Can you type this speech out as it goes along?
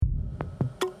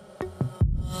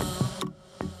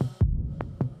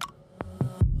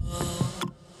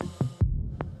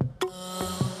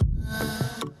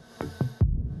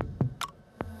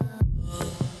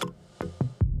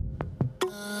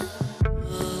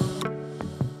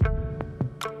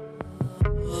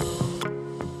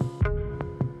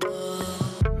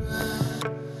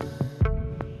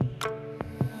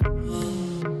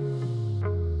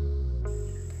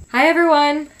Hi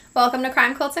everyone! Welcome to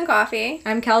Crime Quilts and Coffee.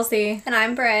 I'm Kelsey. And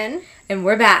I'm Bryn. And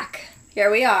we're back.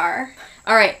 Here we are.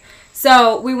 Alright,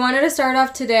 so we wanted to start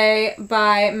off today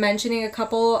by mentioning a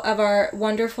couple of our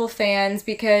wonderful fans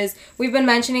because we've been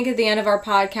mentioning at the end of our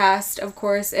podcast, of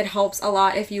course, it helps a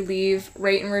lot if you leave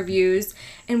rate and reviews.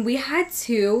 And we had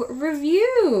 2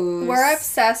 reviews. We're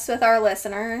obsessed with our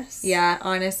listeners. Yeah,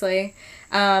 honestly.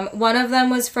 One of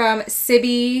them was from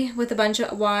Sibby with a bunch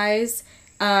of Y's.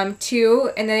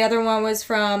 2, and the other one was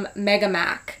from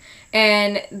Megamac.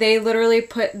 And they literally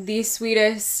put the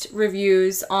sweetest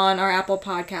reviews on our Apple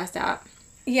Podcast app.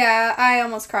 Yeah, I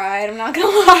almost cried. I'm not gonna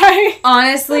lie.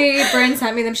 Honestly, Bryn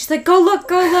sent me them. She's like, go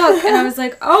look. And I was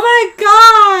like, oh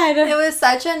my god. It was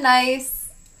such a nice,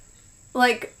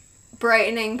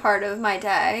 brightening part of my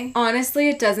day. Honestly,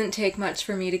 it doesn't take much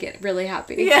for me to get really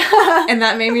happy. Yeah. And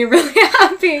that made me really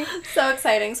happy. So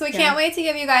exciting. So we can't wait to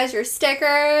give you guys your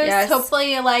stickers. Yes.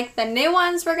 Hopefully you like the new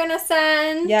ones we're gonna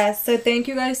send. Yes, so thank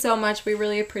you guys so much. We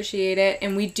really appreciate it.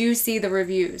 And we do see the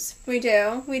reviews. We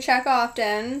do. We check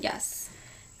often. Yes.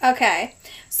 Okay.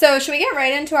 So should we get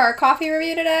right into our coffee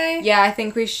review today? Yeah, I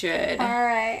think we should. All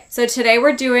right. So today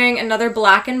we're doing another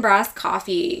Black & Brass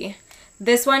coffee.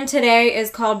 This one today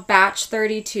is called Batch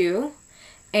 32.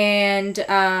 And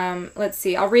let's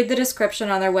see, I'll read the description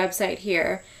on their website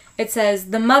here. It says,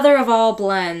 the mother of all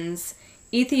blends,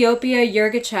 Ethiopia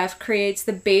Yirgacheffe creates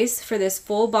the base for this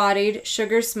full-bodied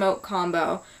sugar smoke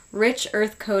combo. Rich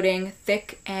earth coating,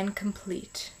 thick and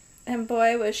complete. And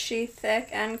boy, was she thick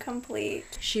and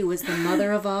complete. She was the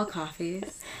mother of all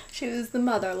coffees. She was the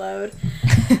mother load.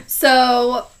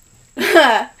 So,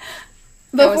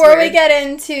 before we get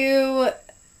into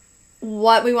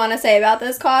what we want to say about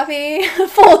this coffee,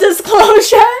 full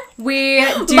disclosure,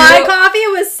 my coffee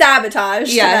was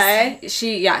sabotaged today.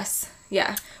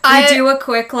 Yeah. We do a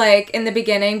quick, in the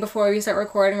beginning, before we start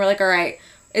recording, we're like, all right,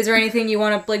 is there anything you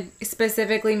want to,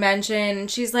 specifically mention?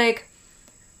 And she's like,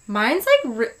 mine's,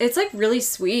 it's, really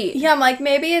sweet. Yeah, I'm like,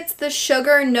 maybe it's the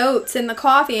sugar notes in the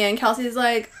coffee. And Kelsey's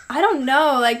like, I don't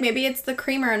know, maybe it's the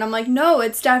creamer. And I'm like, no,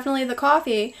 it's definitely the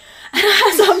coffee. And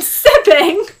as I'm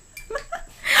sipping,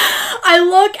 I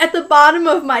look at the bottom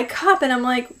of my cup and I'm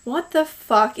like, what the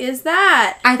fuck is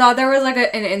that? I thought there was,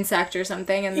 an insect or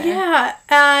something in there. Yeah,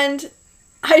 and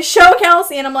I show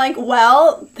Kelsey and I'm like,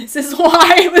 well, this is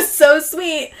why it was so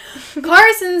sweet.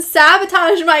 Carson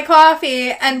sabotaged my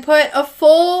coffee and put a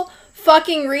full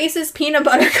fucking Reese's peanut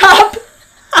butter cup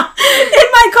in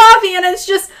my coffee and it's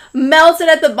just melted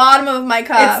at the bottom of my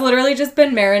cup. It's literally just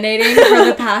been marinating for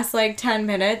the past 10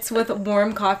 minutes with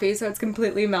warm coffee, so it's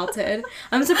completely melted.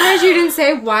 I'm surprised you didn't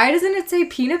say, why doesn't it say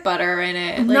peanut butter in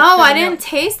it? No, I didn't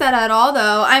taste that at all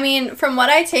though. I mean, from what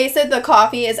I tasted, the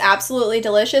coffee is absolutely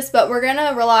delicious, but we're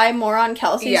gonna rely more on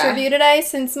Kelsey's review today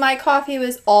since my coffee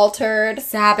was altered.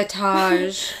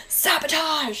 Sabotage.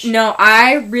 Sabotage! No,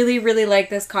 I really, really like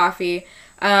this coffee.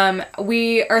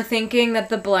 We are thinking that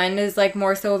the blend is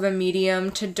more so of a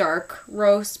medium to dark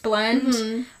roast blend.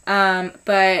 Mm-hmm.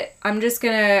 But I'm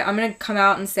gonna come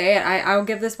out and say it. I'll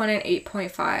give this one an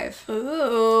 8.5.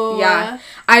 Ooh. Yeah.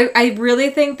 I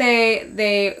really think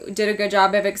they did a good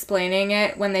job of explaining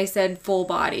it when they said full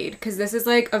bodied. Cause this is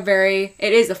it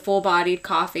is a full bodied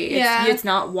coffee. It's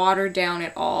not watered down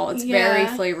at all. It's very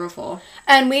flavorful.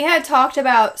 And we had talked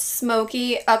about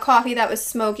a coffee that was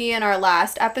smoky in our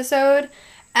last episode.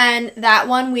 And that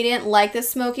one, we didn't like the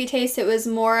smoky taste. It was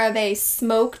more of a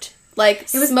smoked,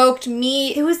 smoked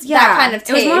meat. It was, that kind of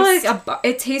taste. It was more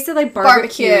it tasted like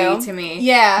barbecue to me.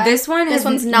 Yeah. This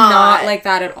one's not like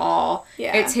that at all.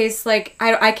 Yeah. It tastes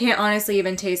I can't honestly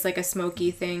even taste a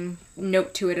smoky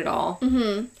note to it at all.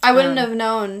 Mm-hmm. I wouldn't have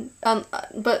known,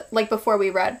 but before we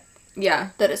read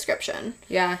the description.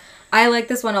 Yeah. I like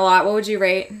this one a lot. What would you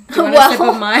rate? Do you want a sip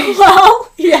of mine? Well,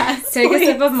 yes. Take a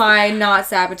sip of my not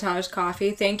sabotaged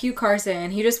coffee. Thank you,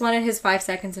 Carson. He just wanted his 5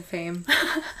 seconds of fame.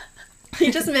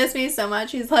 He just missed me so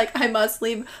much. He's like, I must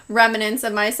leave remnants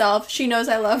of myself. She knows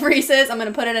I love Reese's. I'm going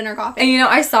to put it in her coffee. And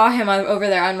I saw him over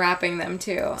there unwrapping them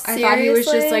too. Seriously? I thought he was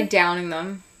just downing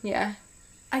them. Yeah.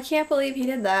 I can't believe he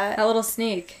did that. That little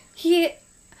sneak.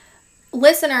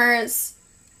 Listeners,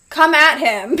 come at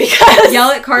him because...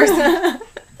 Yell at Carson.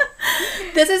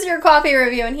 This is your coffee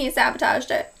review and he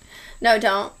sabotaged it. No,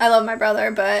 don't. I love my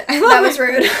brother, but that was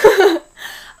rude.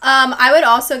 I would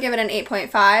also give it an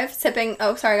 8.5. Sipping...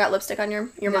 Oh, sorry, I got lipstick on your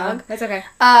mug. That's okay.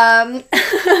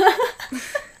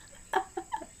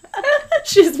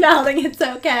 She's mouthing it's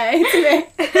okay to me.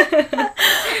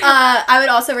 I would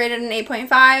also rate it an 8.5.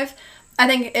 I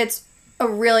think it's a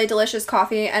really delicious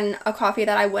coffee and a coffee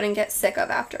that I wouldn't get sick of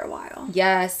after a while.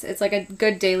 Yes, it's like a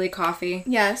good daily coffee.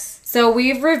 Yes. So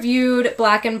we've reviewed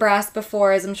Black and Brass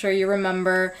before, as I'm sure you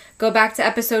remember. Go back to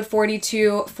episode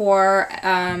 42 for,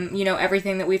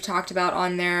 everything that we've talked about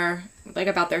on there, like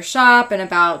about their shop and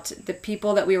about the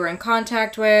people that we were in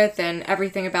contact with and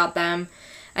everything about them.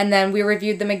 And then we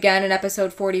reviewed them again in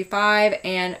episode 45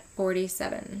 and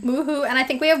 47. Woohoo. And I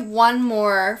think we have one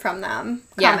more from them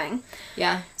coming.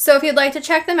 Yeah. So if you'd like to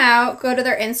check them out, go to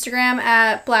their Instagram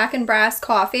at Black and Brass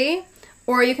Coffee,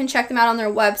 or you can check them out on their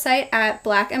website at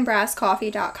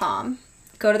blackandbrasscoffee.com.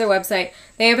 Go to their website.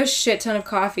 They have a shit ton of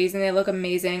coffees and they look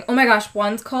amazing. Oh my gosh,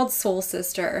 one's called Soul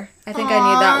Sister. I think I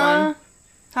need that one.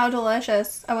 How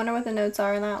delicious. I wonder what the notes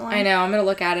are in that one. I know. I'm going to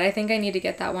look at it. I think I need to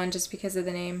get that one just because of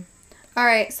the name. All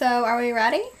right, so are we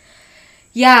ready?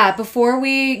 Yeah, before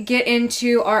we get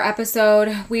into our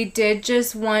episode, we did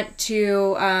just want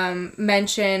to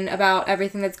mention about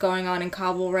everything that's going on in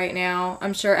Kabul right now.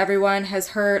 I'm sure everyone has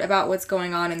heard about what's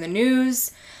going on in the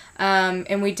news,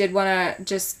 and we did want to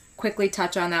just quickly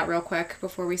touch on that real quick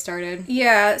before we started.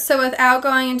 Yeah, so without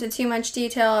going into too much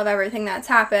detail of everything that's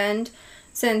happened,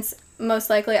 since most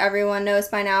likely everyone knows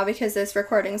by now because this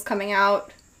recording's coming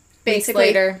out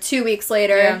basically 2 weeks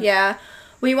later. Yeah.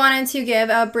 We wanted to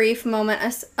give a brief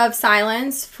moment of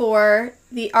silence for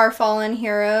our fallen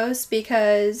heroes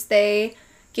because they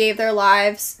gave their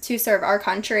lives to serve our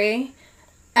country,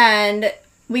 and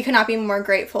we could not be more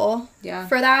grateful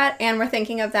for that, and we're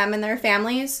thinking of them and their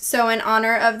families. So in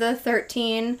honor of the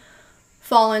 13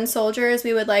 fallen soldiers,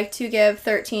 we would like to give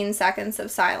 13 seconds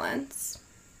of silence.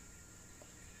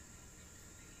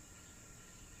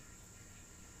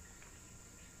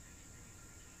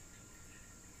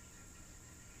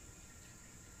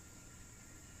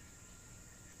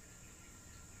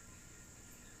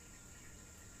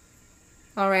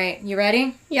 All right, you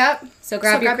ready? Yep. So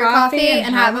grab your coffee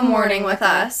and have a morning with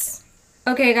us.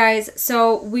 Okay, guys,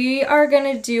 so we are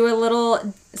going to do a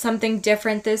little something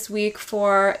different this week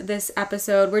for this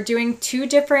episode. We're doing 2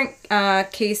 different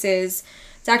cases.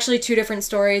 It's actually 2 different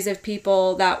stories of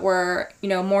people that were,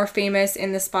 more famous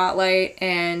in the spotlight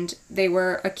and they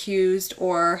were accused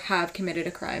or have committed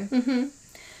a crime. Mm-hmm.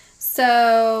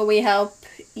 So we hope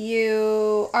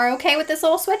you are okay with this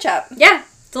little switch up. Yeah.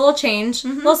 It's a little change,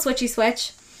 little switchy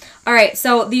switch. All right,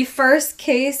 so the first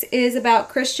case is about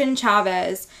Christian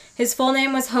Chavez. His full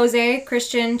name was Jose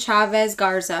Christian Chavez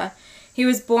Garza. He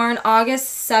was born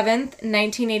August 7th,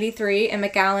 1983 in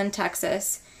McAllen,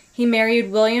 Texas. He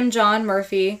married William John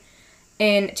Murphy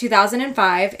in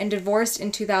 2005 and divorced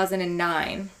in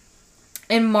 2009.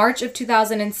 In March of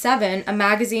 2007, a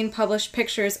magazine published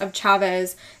pictures of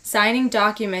Chavez signing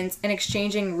documents and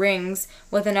exchanging rings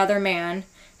with another man,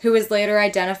 who was later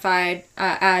identified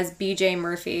as B.J.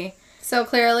 Murphy. So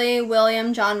clearly,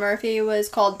 William John Murphy was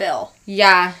called Bill.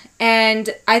 Yeah, and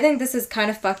I think this is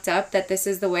kind of fucked up that this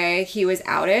is the way he was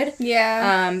outed.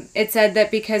 Yeah. It said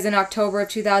that because in October of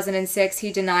 2006,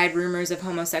 he denied rumors of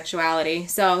homosexuality.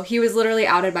 So he was literally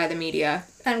outed by the media.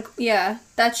 And yeah,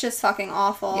 that's just fucking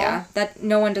awful. Yeah, that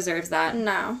no one deserves that.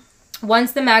 No.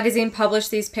 Once the magazine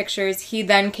published these pictures, he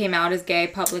then came out as gay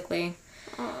publicly.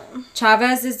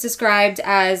 Chavez is described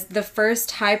as the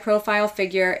first high-profile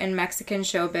figure in Mexican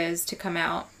showbiz to come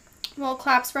out. Well,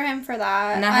 claps for him for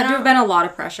that. And that had to have been a lot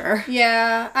of pressure.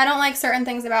 Yeah, I don't like certain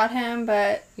things about him,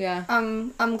 but yeah,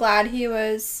 I'm glad he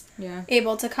was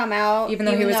able to come out. Even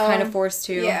though he was kind of forced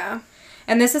to. Yeah.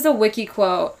 And this is a wiki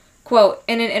quote. Quote,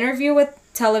 in an interview with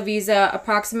Televisa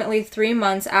approximately 3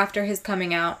 months after his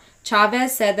coming out,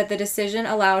 Chavez said that the decision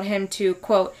allowed him to,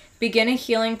 quote, begin a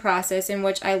healing process in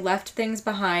which I left things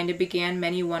behind and began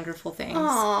many wonderful things.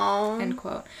 Aww. End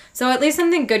quote. So at least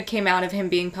something good came out of him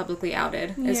being publicly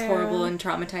outed, as horrible and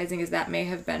traumatizing as that may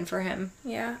have been for him.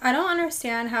 Yeah. I don't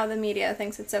understand how the media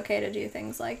thinks it's okay to do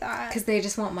things like that. Because they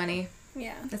just want money.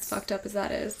 Yeah. As fucked up as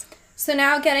that is. So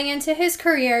now getting into his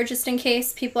career, just in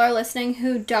case people are listening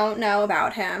who don't know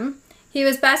about him. He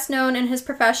was best known in his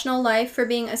professional life for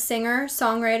being a singer,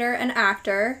 songwriter, and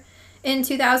actor. In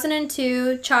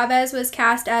 2002, Chavez was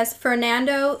cast as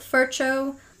Fernando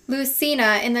Fercho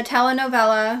Lucena in the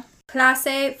telenovela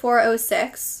Clase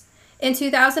 406. In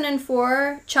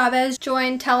 2004, Chavez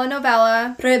joined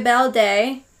telenovela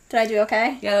Rebelde. Did I do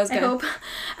okay? Yeah, that was good. I hope.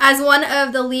 As one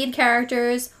of the lead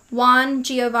characters, Juan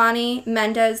Giovanni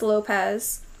Mendez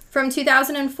Lopez. From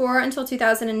 2004 until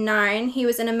 2009, he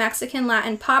was in a Mexican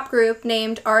Latin pop group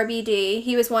named RBD.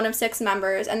 He was one of 6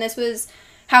 members, and this was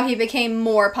how he became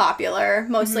more popular,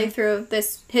 mostly through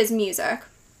his music.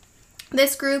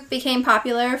 This group became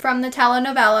popular from the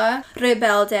telenovela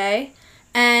Rebelde,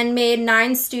 and made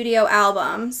 9 studio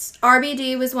albums.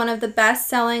 RBD was one of the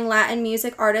best-selling Latin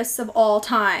music artists of all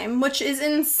time, which is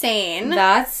insane.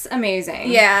 That's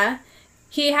amazing. Yeah.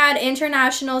 He had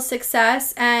international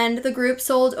success, and the group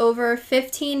sold over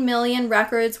 15 million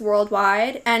records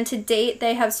worldwide, and to date,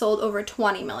 they have sold over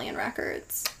 20 million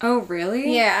records. Oh,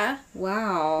 really? Yeah.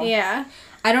 Wow. Yeah.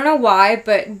 I don't know why,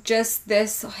 but just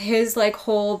his, like,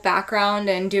 whole background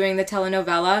and doing the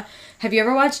telenovela. Have you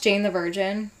ever watched Jane the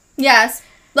Virgin? Yes.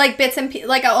 Like, bits and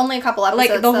like, only a couple episodes,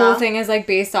 like, the whole thing is, like,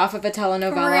 based off of a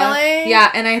telenovela. Really?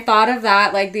 Yeah, and I thought of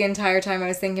that, like, the entire time I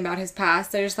was thinking about his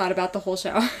past. I just thought about the whole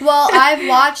show. Well, I've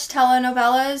watched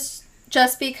telenovelas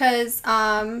just because,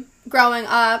 growing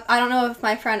up, I don't know if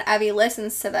my friend Evie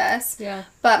listens to this. Yeah.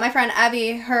 But my friend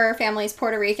Evie, her family's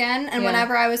Puerto Rican, and Yeah.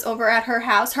 whenever I was over at her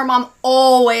house, her mom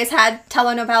always had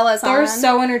telenovelas on. They're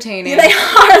so entertaining. They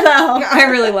are, though. I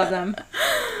really love them.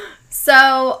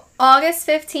 So, August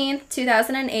 15th,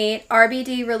 2008,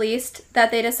 RBD released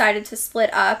that they decided to split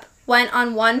up, went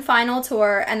on one final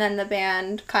tour, and then the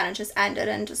band kind of just ended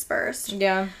and dispersed.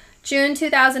 Yeah. June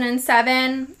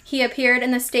 2007, he appeared in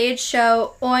the stage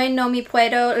show Hoy No Me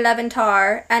Puedo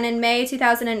Levantar, and in May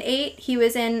 2008, he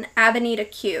was in Avenida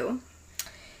Q.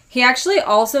 He actually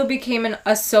also became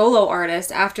a solo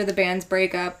artist after the band's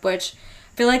breakup, which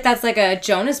I feel like that's like a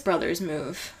Jonas Brothers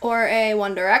move. Or a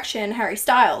One Direction, Harry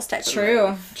Styles type of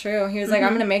move. True. He was like, I'm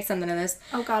going to make something of this.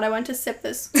 Oh god, I went to sip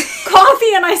this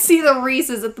coffee and I see the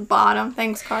Reese's at the bottom.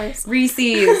 Thanks, Cars.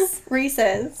 Reese's.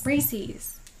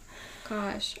 Reese's.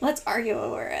 Gosh. Let's argue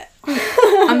over it.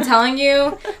 I'm telling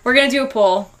you, we're going to do a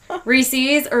poll.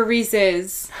 Reese's or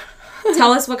Reese's?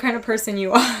 Tell us what kind of person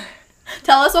you are.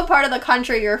 Tell us what part of the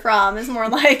country you're from is more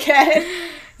like it.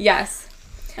 Yes.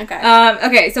 Okay.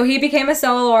 Okay, so he became a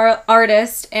solo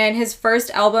artist, and his first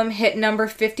album hit number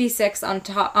 56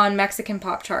 on Mexican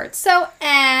pop charts. So,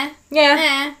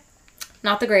 Yeah.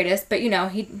 Not the greatest, but, you know,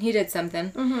 he did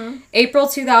something. Mm-hmm. April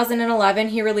 2011,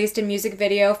 he released a music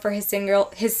video for his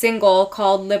single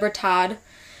called Libertad.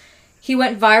 He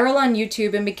went viral on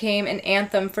YouTube and became an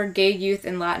anthem for gay youth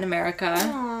in Latin America.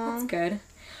 Aww. That's good.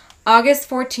 August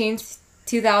 14th,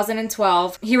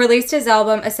 2012, he released his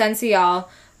album Esencial,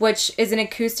 which is an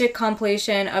acoustic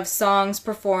compilation of songs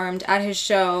performed at his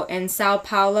show in Sao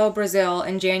Paulo, Brazil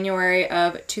in January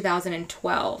of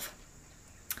 2012.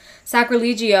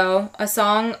 Sacrilegio, a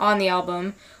song on the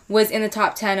album, was in the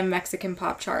top 10 of Mexican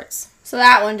pop charts. So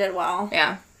that one did well.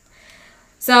 Yeah.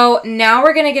 So now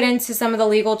we're going to get into some of the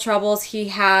legal troubles he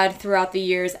had throughout the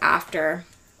years after.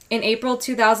 In April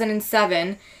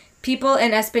 2007, People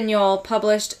in Espanol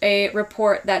published a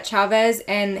report that Chavez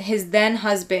and his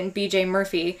then-husband, B.J.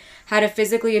 Murphy, had a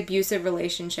physically abusive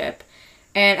relationship.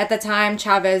 And at the time,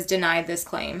 Chavez denied this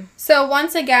claim. So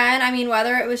once again, I mean,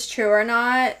 whether it was true or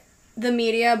not, the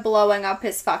media blowing up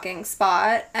his fucking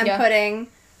spot and putting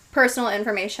personal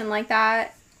information like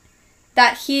that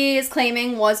he is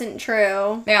claiming wasn't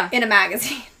true in a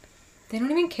magazine. They don't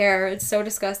even care. It's so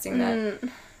disgusting that...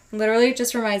 Literally, it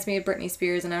just reminds me of Britney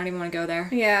Spears, and I don't even want to go there.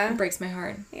 Yeah. It breaks my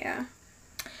heart. Yeah.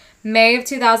 May of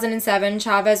 2007,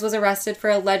 Chavez was arrested for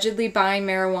allegedly buying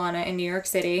marijuana in New York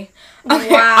City. Okay,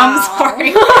 wow. I'm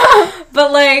sorry.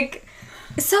 But, like,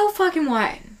 so fucking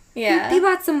what? Yeah. He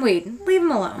bought some weed. Leave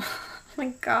him alone. Oh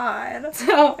my god.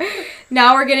 So,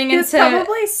 now we're getting into... He's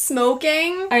probably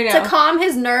smoking to calm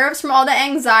his nerves from all the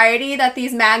anxiety that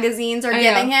these magazines are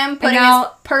giving him, putting his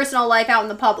personal life out in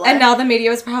the public. And now the media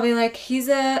was probably like, he's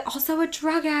also a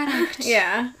drug addict.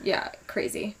 Yeah. Yeah,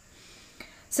 crazy.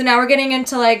 So now we're getting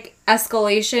into, like,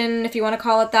 escalation, if you want to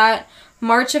call it that.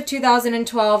 March of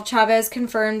 2012, Chavez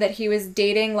confirmed that he was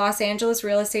dating Los Angeles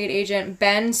real estate agent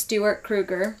Ben Stewart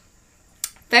Kruger.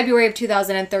 February of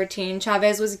 2013,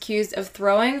 Chavez was accused of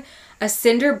throwing a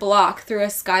cinder block through a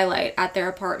skylight at their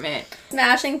apartment.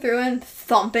 Smashing through and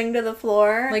thumping to the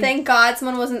floor. Like, thank God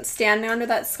someone wasn't standing under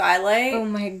that skylight. Oh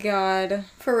my god.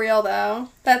 For real, though.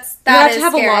 That is you have to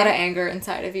have scary. a lot of anger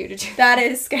inside of you to do that. That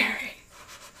is scary.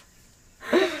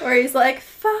 Where he's like,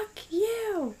 fuck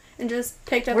you. And just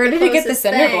picked up Where the did he get the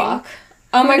cinder thing. block?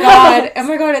 Oh my god. Oh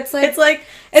my god, it's like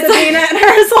Sabina and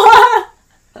Ursula.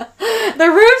 The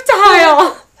roof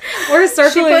tile. We're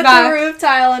circling she put back. the roof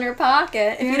tile in her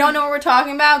pocket. If you don't know what we're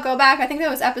talking about, go back. I think that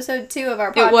was episode 2 of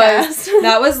our podcast. It was.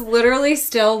 That was literally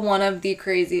still one of the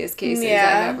craziest cases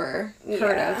I've ever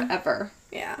heard of, ever.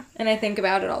 Yeah. And I think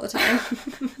about it all the time.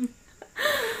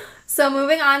 So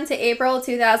moving on to April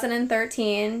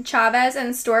 2013, Chavez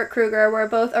and Stuart Kruger were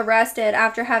both arrested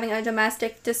after having a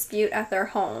domestic dispute at their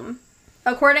home.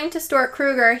 According to Stuart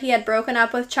Kruger, he had broken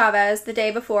up with Chavez the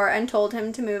day before and told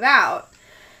him to move out.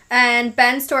 And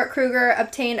Ben Stuart Kruger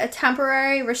obtained a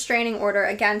temporary restraining order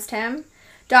against him.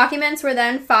 Documents were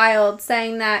then filed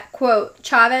saying that, quote,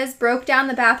 Chavez broke down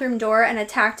the bathroom door and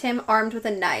attacked him armed with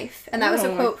a knife. And that was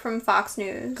a quote from Fox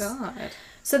News. God.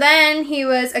 So then he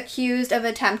was accused of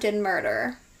attempted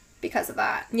murder because of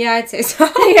that. Yeah, I'd say so.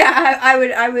 Yeah,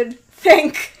 I would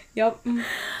think. Yep.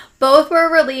 Both were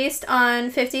released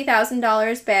on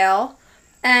 $50,000 bail.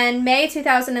 And May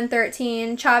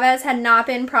 2013, Chavez had not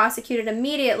been prosecuted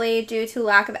immediately due to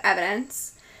lack of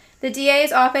evidence. The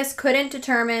DA's office couldn't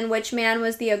determine which man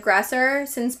was the aggressor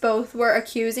since both were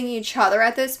accusing each other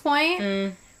at this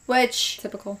point, which...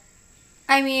 Typical.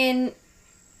 I mean,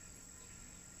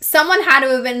 someone had to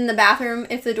have been in the bathroom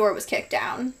if the door was kicked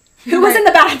down. Who was in the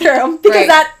bathroom? Because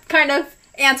that kind of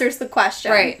answers the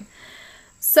question. Right.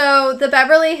 So the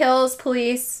Beverly Hills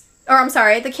Police...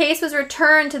 the case was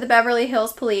returned to the Beverly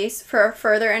Hills Police for a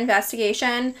further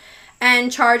investigation,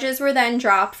 and charges were then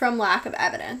dropped from lack of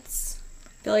evidence.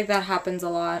 I feel like that happens a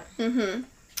lot. Mm-hmm.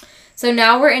 So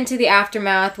now we're into the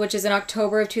aftermath, which is in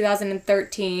October of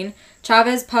 2013.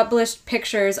 Chavez published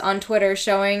pictures on Twitter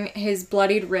showing his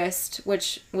bloodied wrist,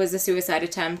 which was a suicide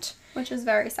attempt. Which is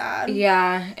very sad.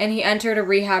 Yeah, and he entered a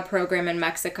rehab program in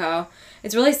Mexico.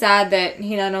 It's really sad that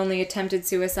he not only attempted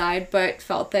suicide, but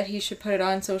felt that he should put it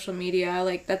on social media.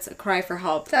 Like, that's a cry for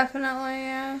help. Definitely,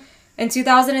 yeah. In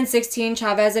 2016,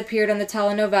 Chavez appeared on the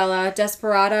telenovela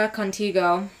Desperada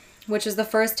Contigo, which is the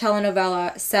first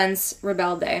telenovela since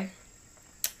Rebelde.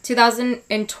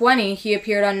 2020, he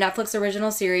appeared on Netflix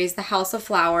original series The House of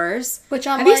Flowers. Which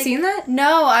I'm Have you seen that?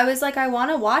 No, I was like, I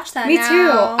want to watch that Me now.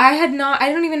 too. I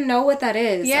don't even know what that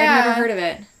is. Yeah. I've never heard of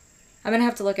it. I'm gonna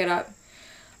have to look it up.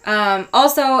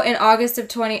 Also, in August,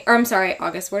 where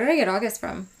did I get August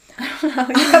from? I don't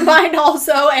know. You combined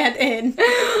also and in.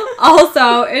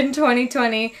 Also, in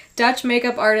 2020, Dutch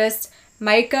makeup artist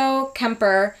Maiko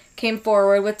Kemper came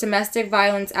forward with domestic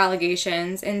violence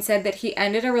allegations and said that he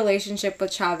ended a relationship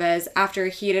with Chavez after a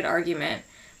heated argument,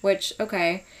 which,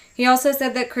 okay. He also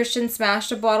said that Christian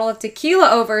smashed a bottle of tequila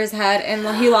over his head and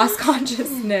he lost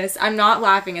consciousness. I'm not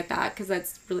laughing at that because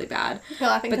that's really bad. You're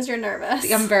laughing because you're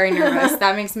nervous. I'm very nervous.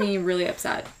 That makes me really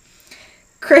upset.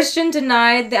 Christian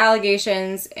denied the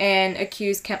allegations and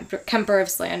accused Kemper of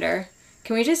slander.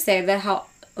 Can we just say that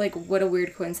what a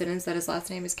weird coincidence that his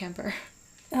last name is Kemper?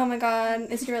 Oh my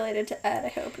god. Is he related to Ed? I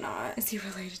hope not. Is he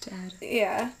related to Ed?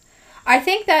 Yeah. I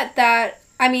think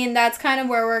that's kind of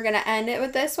where we're going to end it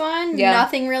with this one. Yeah.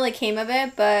 Nothing really came of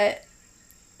it, but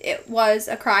it was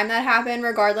a crime that happened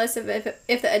regardless of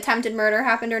if the attempted murder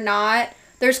happened or not.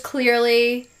 There's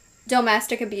clearly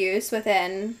domestic abuse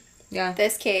within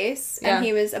this case, and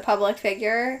he was a public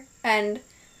figure. And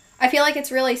I feel like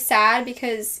it's really sad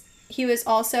because he was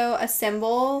also a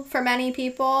symbol for many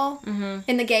people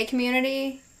in the gay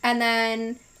community. And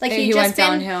then, he went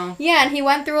downhill. Yeah, and he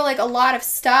went through, a lot of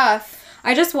stuff.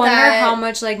 I just wonder how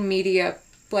much, media,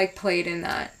 played in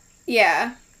that.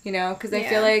 Yeah. You know? Because I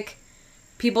feel like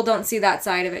people don't see that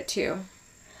side of it, too.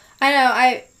 I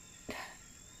know.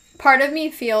 Part of me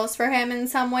feels for him in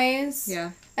some ways.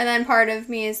 Yeah. And then part of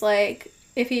me is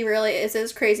if he really is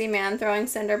this crazy man throwing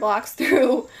cinder blocks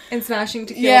through... And smashing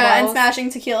tequila bottles. Yeah, and smashing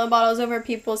tequila bottles over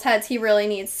people's heads, he really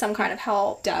needs some kind of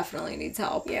help. Definitely needs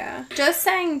help. Yeah. Just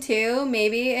saying, too,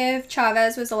 maybe if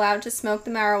Chavez was allowed to smoke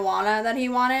the marijuana that he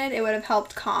wanted, it would have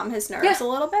helped calm his nerves a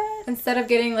little bit. Instead of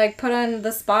getting, put on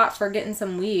the spot for getting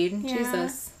some weed. Yeah.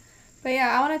 Jesus. But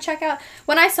yeah, I want to check out...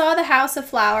 When I saw The House of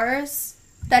Flowers...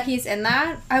 that he's in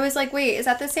that, I was like, wait, is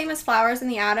that the same as Flowers in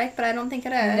the Attic? But I don't think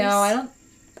it is. No,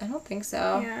 I don't think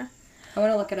so. Yeah. I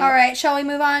want to look it up. All right, shall we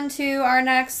move on to our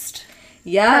next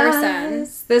person?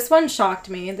 This one shocked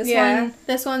me.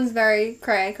 This one's very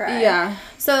cray. Yeah.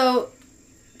 So,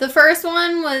 the first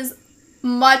one was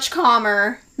much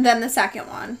calmer than the second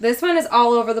one. This one is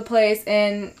all over the place,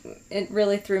 and it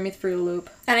really threw me through a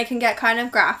loop. And it can get kind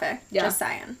of graphic, just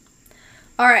saying.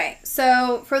 All right,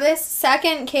 so for this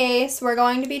second case, we're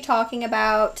going to be talking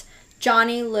about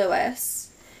Johnny Lewis.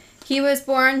 He was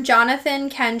born Jonathan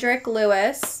Kendrick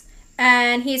Lewis,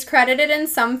 and he's credited in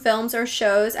some films or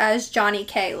shows as Johnny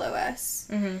K. Lewis.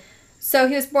 Mm-hmm. So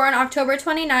he was born October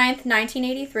 29th,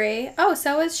 1983. Oh,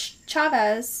 so is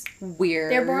Chavez.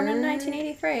 Weird. They're born in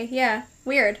 1983. Yeah,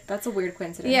 weird. That's a weird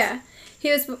coincidence. Yeah. He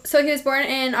was born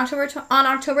on October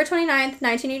 29th,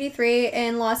 1983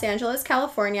 in Los Angeles,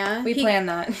 California. We planned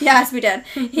that. Yes, we did.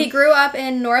 He grew up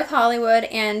in North Hollywood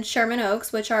and Sherman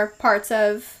Oaks, which are parts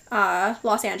of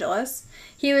Los Angeles.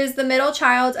 He was the middle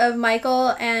child of Michael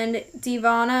and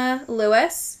Devonna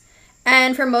Lewis,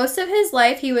 and for most of his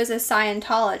life, he was a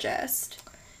Scientologist.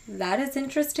 That is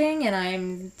interesting, and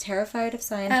I'm terrified of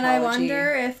Scientology. And I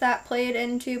wonder if that played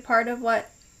into part of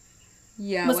what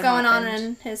Yeah. what's what going on happened.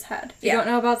 in his head. If you don't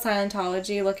know about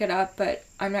Scientology, look it up, but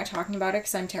I'm not talking about it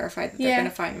because I'm terrified that they're going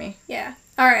to find me. Yeah.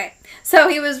 All right. So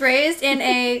he was raised in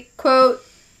a, quote,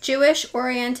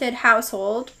 Jewish-oriented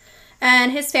household,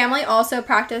 and his family also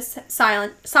practiced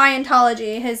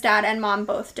Scientology. His dad and mom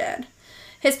both did.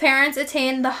 His parents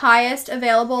attained the highest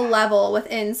available level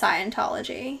within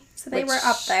Scientology. So they were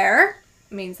up there.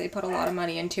 Means they put a lot of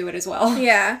money into it as well.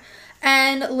 Yeah.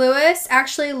 And Lewis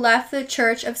actually left the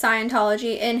Church of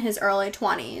Scientology in his early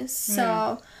 20s.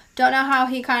 So don't know how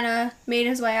he kind of made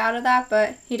his way out of that,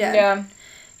 but he did. Yeah.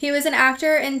 He was an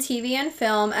actor in TV and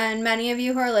film, and many of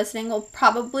you who are listening will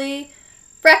probably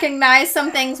recognize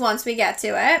some things once we get to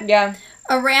it. Yeah.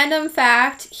 A random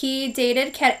fact, he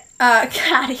dated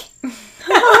Caddy.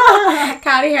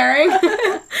 Catty Herring.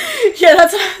 Yeah,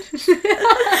 that's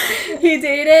he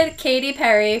dated Katy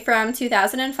Perry from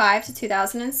 2005 to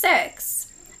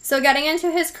 2006. So getting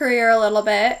into his career a little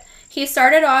bit, he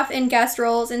started off in guest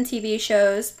roles in TV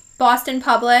shows Boston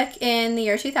Public in the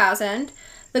year 2000,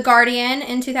 The Guardian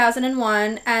in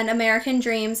 2001, and American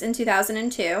Dreams in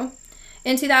 2002.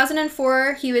 In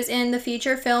 2004, he was in the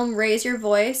feature film Raise Your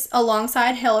Voice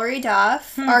alongside Hilary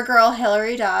Duff, our girl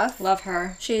Hilary Duff. Love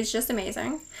her. She's just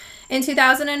amazing. In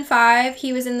 2005,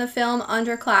 he was in the film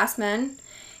Underclassmen.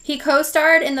 He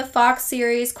co-starred in the Fox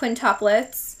series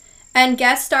Quintuplets and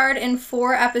guest starred in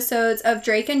 4 episodes of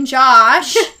Drake and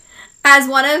Josh as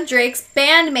one of Drake's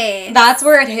bandmates. That's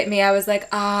where it hit me. I was like,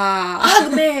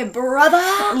 Hug me,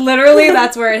 brother! Literally,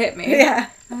 that's where it hit me. Yeah.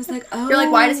 I was like, oh. You're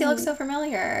like, why does he look so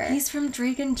familiar? He's from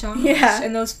Drake and Josh Yeah.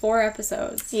 in those 4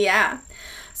 episodes. Yeah.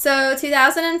 So,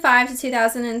 2005 to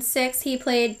 2006, he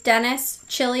played Dennis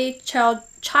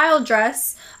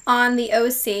Childress on The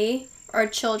OC, or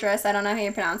Childress, I don't know how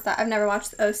you pronounce that. I've never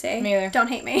watched The OC. Me either. Don't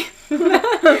hate me.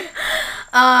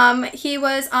 He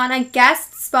was on a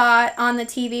guest spot on the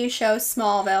TV show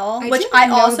Smallville, which I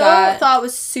also thought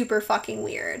was super fucking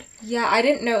weird. Yeah, I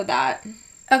didn't know that.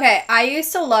 Okay, I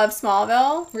used to love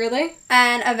Smallville. Really?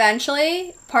 And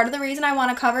eventually, part of the reason I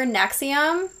want to cover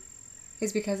NXIVM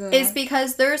Is because of that? is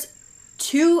because there's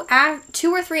 2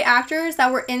 or 3 actors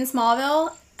that were in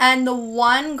Smallville, and the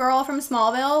one girl from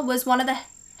Smallville was one of the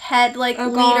head, leaders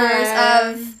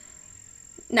of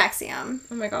NXIVM.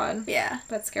 Oh my god. Yeah.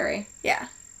 That's scary. Yeah.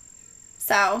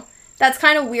 So, that's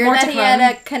kind of weird More that to he had come.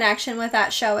 a connection with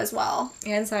that show as well.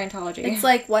 And Scientology. It's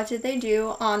like, what did they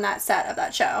do on that set of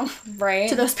that show right?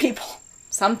 to those people?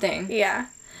 Something. Yeah.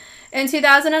 In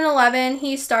 2011,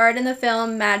 he starred in the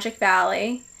film Magic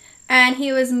Valley, and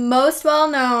he was most well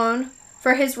known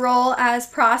for his role as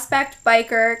prospect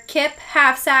biker Kip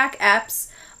Halfsack Epps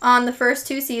on the first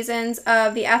 2 seasons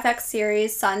of the FX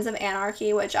series Sons of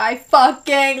Anarchy, which I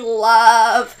fucking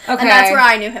love. Okay. And that's where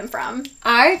I knew him from.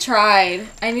 I tried.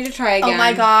 I need to try again. Oh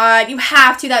my god, you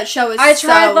have to. That show is I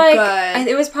tried, so good.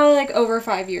 it was probably, over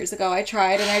 5 years ago. I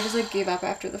tried, and I just, gave up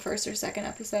after the first or second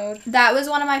episode. That was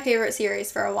one of my favorite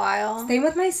series for a while. Same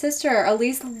with my sister.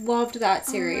 Elise loved that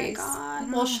series. Oh my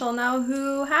god. Well, she'll know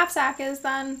who Halfsack is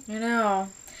then. I know.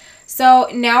 So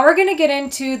now we're going to get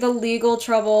into the legal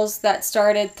troubles that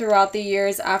started throughout the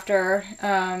years after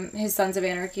his Sons of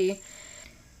Anarchy.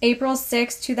 April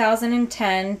 6,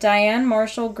 2010, Diane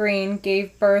Marshall Green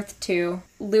gave birth to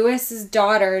Lewis's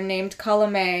daughter named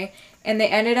Culla May, and they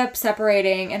ended up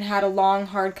separating and had a long,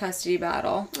 hard custody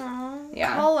battle. Oh,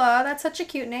 Yeah. Culla, that's such a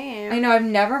cute name. I know, I've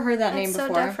never heard that name It's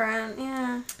before. so different,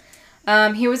 yeah.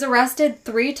 He was arrested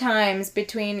 3 times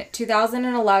between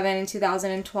 2011 and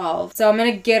 2012. So I'm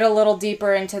going to get a little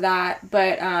deeper into that.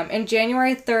 But in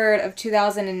January 3rd of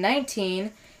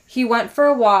 2019, he went for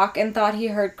a walk and thought he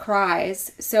heard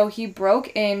cries. So he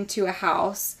broke into a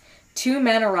house. 2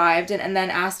 men arrived and then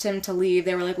asked him to leave.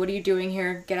 They were like, "What are you doing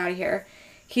here? Get out of here."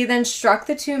 He then struck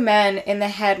the 2 men in the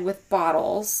head with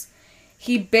bottles.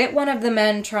 He bit one of the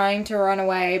men trying to run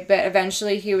away, but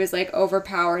eventually he was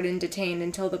overpowered and detained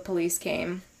until the police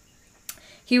came.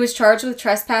 He was charged with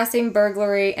trespassing,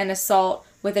 burglary, and assault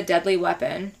with a deadly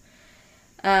weapon.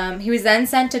 He was then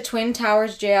sent to Twin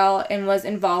Towers Jail and was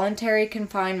in voluntary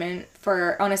confinement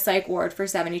on a psych ward for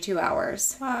 72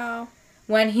 hours. Wow.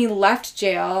 When he left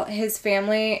jail, his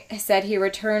family said he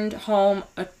returned home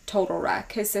a total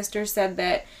wreck. His sister said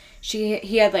that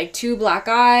he had 2 black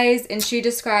eyes, and she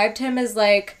described him as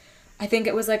I think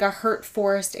it was a hurt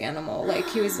forest animal.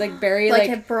 He was very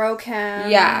it broke him.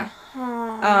 Yeah.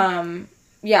 Aww.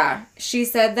 Yeah. She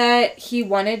said that he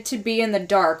wanted to be in the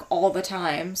dark all the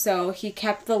time, so he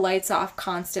kept the lights off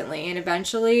constantly, and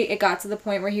eventually it got to the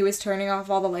point where he was turning off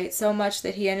all the lights so much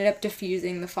that he ended up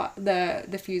diffusing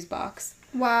the fuse box.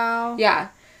 Wow. Yeah.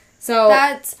 So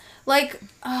That's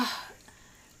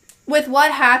with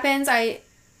what happens,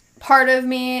 part of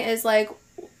me is like,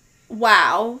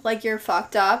 wow, like you're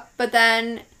fucked up. But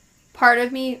then part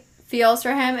of me feels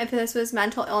for him if this was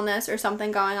mental illness or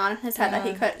something going on in his head that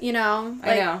he could, you know?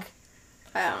 Like, I know.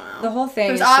 I don't know. The whole thing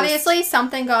There's is obviously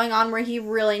something going on where he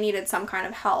really needed some kind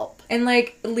of help. And,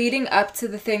 like, leading up to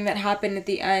the thing that happened at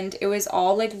the end, it was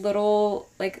all, like, little,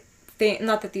 like,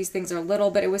 not that these things are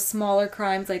little, but it was smaller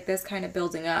crimes like this kind of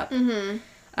building up.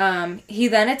 Mm-hmm. He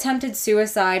then attempted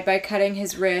suicide by cutting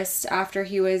his wrist after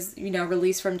he was, you know,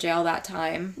 released from jail that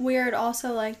time. Weird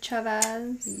also, like,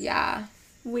 Chavez. Yeah.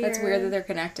 Weird. That's weird that they're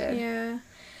connected. Yeah.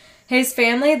 His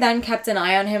family then kept an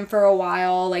eye on him for a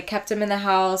while, like, kept him in the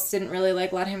house, didn't really,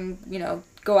 like, let him, you know,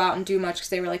 go out and do much because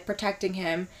they were, like, protecting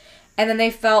him. And then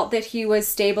they felt that he was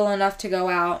stable enough to go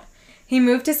out. He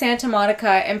moved to Santa Monica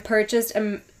and purchased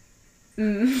a...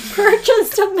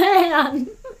 Purchased a man.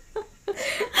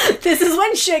 This is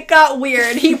when shit got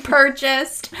weird. He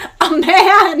purchased a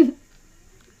man.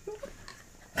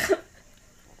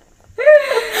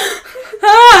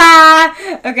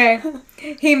 Okay.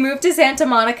 He moved to Santa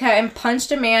Monica and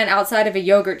punched a man outside of a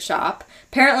yogurt shop.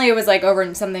 Apparently it was like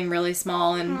over something really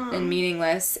small and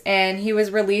meaningless. And he was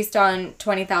released on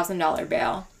 $20,000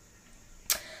 bail.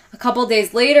 A couple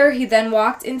days later, he then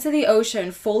walked into the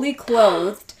ocean fully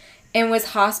clothed and was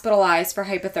hospitalized for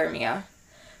hypothermia.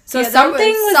 So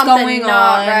something was going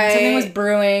on. Right. Something was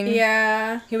brewing.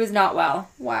 Yeah. He was not well.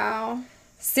 Wow.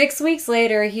 6 weeks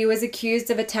later, he was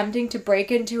accused of attempting to break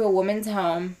into a woman's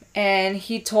home, and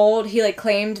he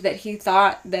claimed that he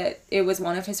thought that it was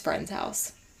one of his friend's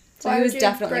house. So Why he was would you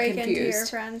definitely break confused. into your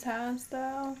friend's house,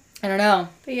 though? I don't know.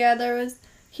 But yeah,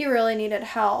 he really needed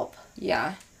help.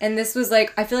 Yeah. And this was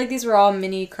like, I feel like these were all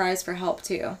mini cries for help,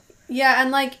 too. Yeah,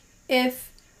 and like, if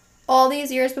all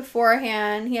these years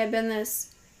beforehand, he had been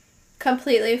this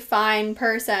completely fine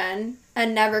person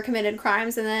and never committed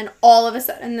crimes, and then all of a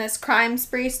sudden this crime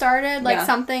spree started, like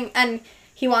something, and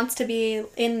he wants to be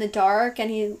in the dark, and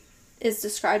he is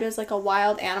described as like a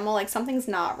wild animal, like something's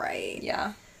not right.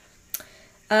 Yeah.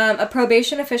 A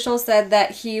probation official said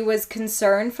that he was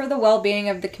concerned for the well-being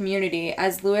of the community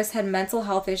as Lewis had mental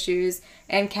health issues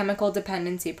and chemical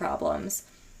dependency problems.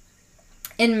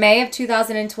 In May of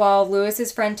 2012,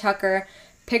 Lewis's friend Tucker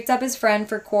picked up his friend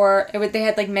for court. They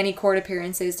had, like, many court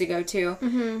appearances to go to.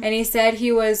 Mm-hmm. And he said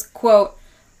he was, quote,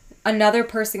 another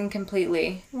person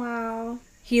completely. Wow.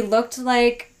 He had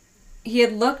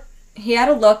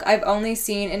a look I've only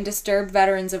seen in disturbed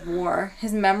veterans of war.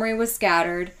 His memory was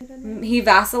scattered. He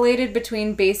vacillated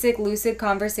between basic lucid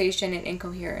conversation and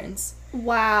incoherence.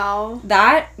 Wow.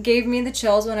 That gave me the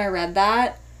chills when I read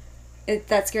that.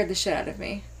 That scared the shit out of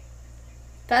me.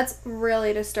 That's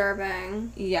really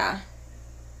disturbing. Yeah.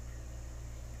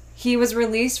 He was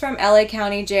released from LA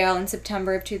County Jail in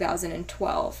September of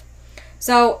 2012.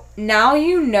 So now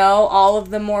you know all of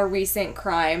the more recent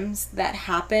crimes that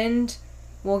happened.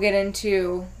 We'll get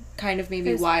into kind of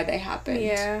maybe why they happened.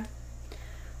 Yeah.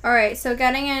 All right, so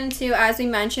getting into, as we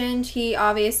mentioned, he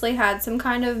obviously had some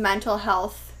kind of mental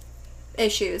health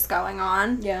issues going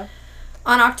on. Yeah.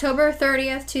 On October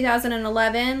 30th,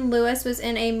 2011, Lewis was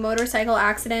in a motorcycle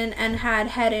accident and had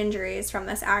head injuries from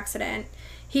this accident.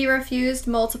 He refused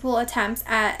multiple attempts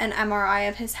at an MRI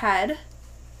of his head,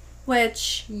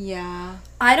 which... Yeah.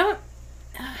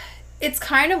 It's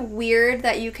kind of weird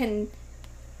that you can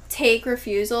take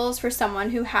refusals for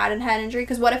someone who had a head injury,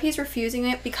 because what if he's refusing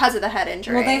it because of the head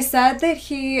injury? Well, they said that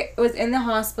he was in the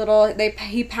hospital.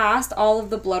 He passed all of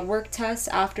the blood work tests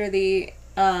after the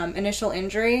initial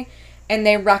injury, and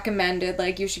they recommended,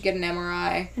 like, you should get an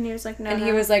MRI. And he was like, no. And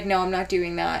he was like, no, I'm not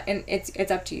doing that. And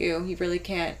it's up to you. You really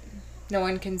can't. No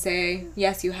one can say,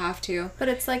 yes, you have to. But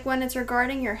it's like, when it's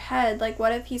regarding your head, like,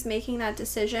 what if he's making that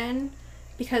decision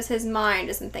because his mind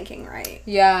isn't thinking right?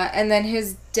 Yeah, and then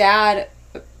his dad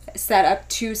set up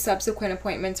 2 subsequent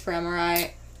appointments for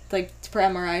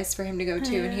MRIs for him to go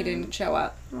to, and he didn't show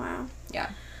up. Wow. Yeah.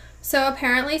 So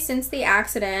apparently since the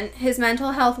accident, his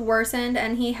mental health worsened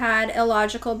and he had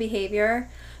illogical behavior.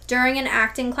 During an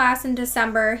acting class in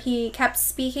December, he kept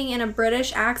speaking in a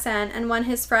British accent, and when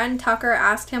his friend Tucker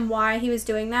asked him why he was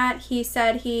doing that, he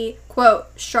said he, quote,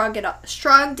 shrugged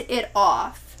it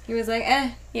off. He was like,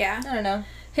 Yeah. I don't know.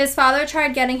 His father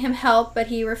tried getting him help, but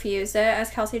he refused it, as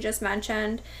Kelsey just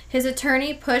mentioned. His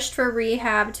attorney pushed for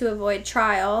rehab to avoid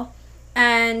trial,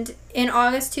 and in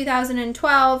August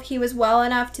 2012, he was well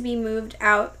enough to be moved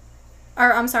to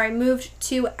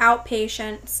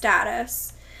outpatient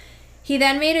status. He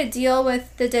then made a deal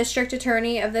with the district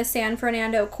attorney of the San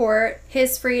Fernando court,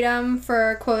 his freedom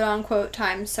for quote-unquote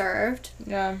time served.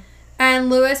 Yeah. And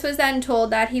Lewis was then told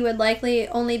that he would likely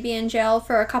only be in jail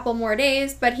for a couple more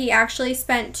days, but he actually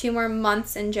spent 2 more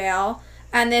months in jail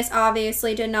And this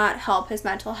obviously did not help his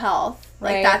mental health.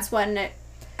 Like, Right. that's when it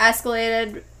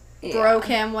escalated, broke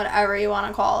him, whatever you want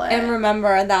to call it. And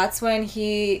remember, that's when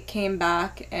he came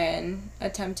back and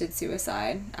attempted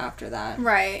suicide after that.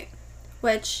 Right.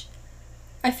 Which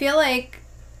I feel like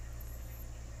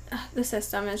the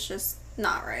system is just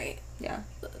not right. Yeah.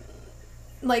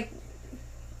 Like,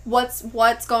 what's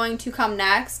going to come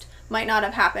next might not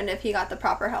have happened if he got the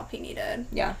proper help he needed.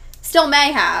 Yeah. Still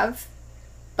may have,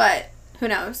 but who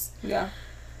knows? Yeah.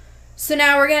 So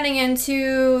now we're getting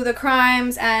into the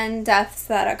crimes and deaths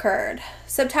that occurred.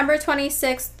 September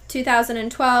 26th,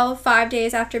 2012, 5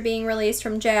 days after being released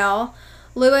from jail,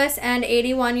 Lewis and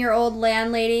 81-year-old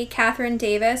landlady Catherine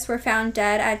Davis were found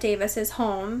dead at Davis's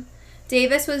home.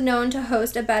 Davis was known to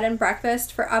host a bed and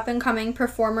breakfast for up-and-coming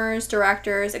performers,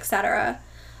 directors, etc.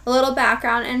 A little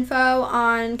background info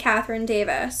on Catherine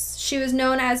Davis. She was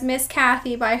known as Miss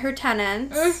Kathy by her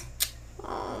tenants.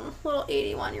 Oh, little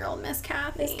 81-year-old Miss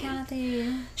Kathy. Miss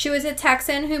Kathy. She was a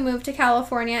Texan who moved to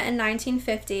California in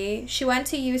 1950. She went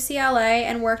to UCLA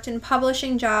and worked in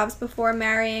publishing jobs before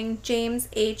marrying James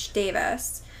H.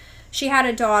 Davis. She had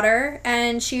a daughter,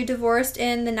 and she divorced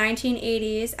in the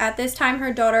 1980s. At this time,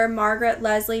 her daughter, Margaret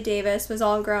Leslie Davis, was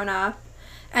all grown up,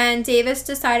 and Davis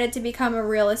decided to become a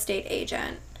real estate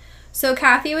agent. So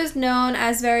Kathy was known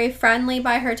as very friendly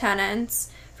by her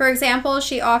tenants. For example,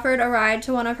 she offered a ride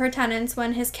to one of her tenants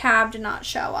when his cab did not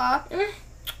show up.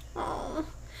 Oh.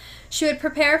 She would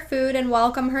prepare food and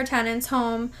welcome her tenants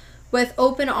home with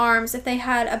open arms if they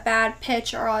had a bad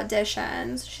pitch or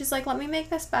auditions. She's like, let me make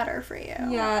this better for you.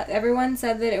 Yeah, everyone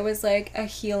said that it was like a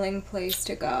healing place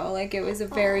to go. Like, it was a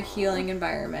very healing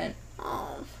environment.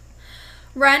 Oh.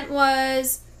 Rent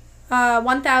was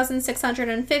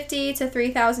 $1,650 to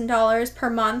 $3,000 per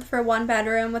month for one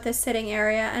bedroom with a sitting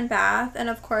area and bath, and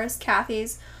of course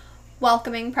Kathy's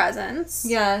welcoming presence.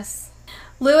 Yes.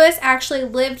 Lewis actually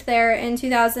lived there in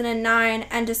 2009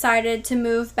 and decided to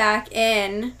move back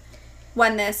in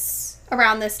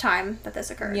around this time that this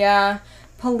occurred. Yeah.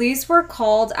 Police were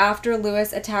called after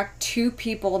Lewis attacked 2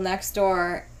 people next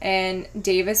door, and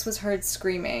Davis was heard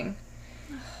screaming.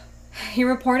 He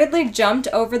reportedly jumped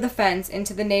over the fence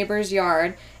into the neighbor's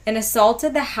yard and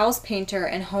assaulted the house painter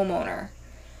and homeowner.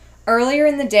 Earlier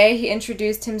in the day, he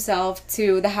introduced himself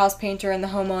to the house painter and the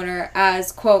homeowner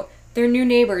as, quote, their new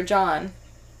neighbor, John.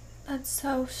 That's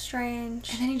so strange.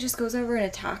 And then he just goes over and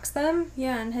attacks them?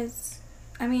 Yeah, and it's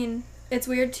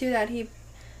weird too that he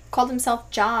called himself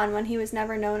John when he was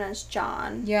never known as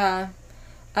John. Yeah.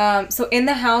 So in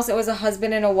the house, it was a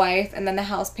husband and a wife, and then the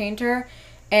house painter.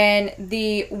 And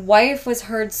the wife was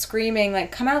heard screaming,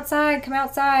 like, come outside, come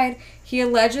outside. He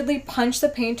allegedly punched the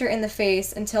painter in the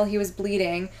face until he was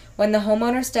bleeding. When the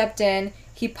homeowner stepped in,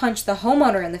 he punched the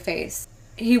homeowner in the face.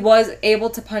 He was able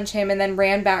to punch him and then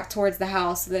ran back towards the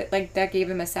house. So that gave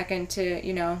him a second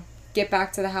to, get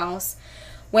back to the house.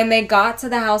 When they got to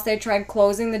the house, they tried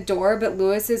closing the door, but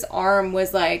Lewis's arm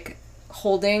was, like,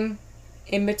 holding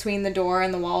in between the door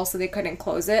and the wall, so they couldn't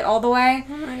close it all the way.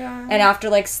 Oh my god. And after,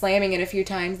 like, slamming it a few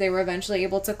times, they were eventually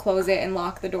able to close it and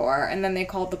lock the door, and then they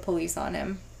called the police on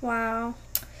him. Wow.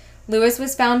 Lewis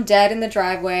was found dead in the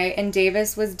driveway, and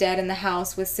Davis was dead in the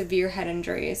house with severe head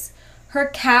injuries. Her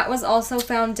cat was also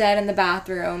found dead in the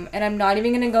bathroom, and I'm not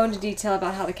even going to go into detail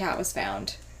about how the cat was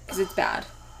found, because it's bad.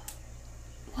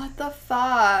 What the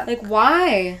fuck? Like,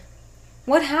 why?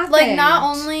 What happened? Like, not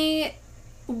only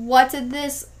what did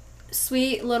this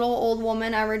sweet little old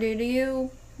woman ever do to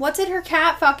you, what did her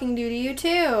cat fucking do to you too?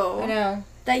 I know.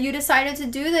 That you decided to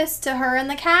do this to her and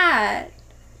the cat.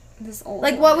 This old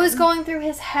Like, what was going through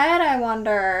his head, I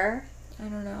wonder? I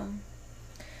don't know.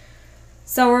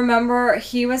 So remember,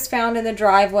 he was found in the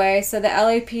driveway, so the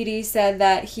LAPD said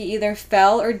that he either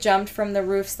fell or jumped from the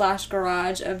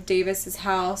roof/garage of Davis's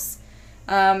house.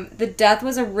 The death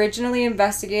was originally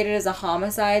investigated as a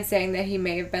homicide, saying that he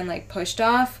may have been, like, pushed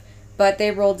off, but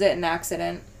they ruled it an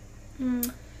accident.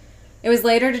 It was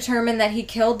later determined that he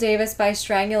killed Davis by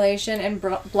strangulation and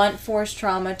blunt force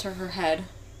trauma to her head.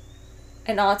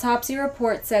 An autopsy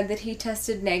report said that he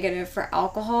tested negative for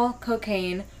alcohol,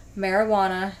 cocaine,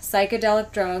 marijuana,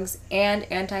 psychedelic drugs, and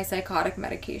antipsychotic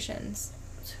medications.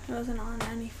 He wasn't on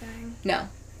anything. No.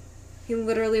 He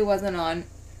literally wasn't on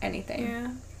anything. Yeah.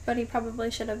 But he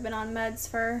probably should have been on meds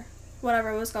for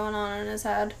whatever was going on in his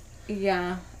head.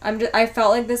 Yeah. I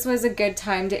felt like this was a good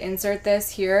time to insert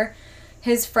this here.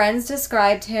 His friends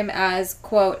described him as,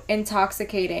 quote,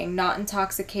 intoxicating, not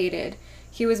intoxicated.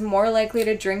 He was more likely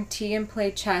to drink tea and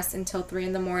play chess until 3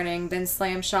 a.m. than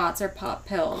slam shots or pop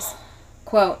pills.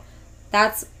 Quote,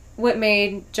 that's what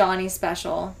made Johnny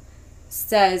special,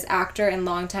 says actor and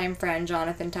longtime friend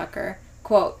Jonathan Tucker.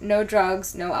 quote, "No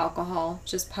drugs, no alcohol,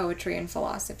 just poetry and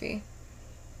philosophy."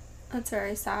 That's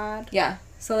very sad. Yeah.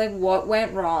 So, like, what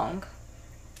went wrong?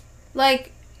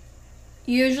 Like,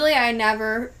 usually I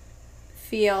never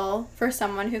feel for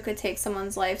someone who could take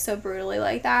someone's life so brutally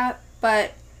like that,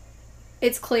 but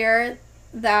it's clear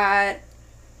that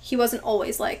he wasn't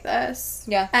always like this.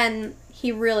 Yeah. And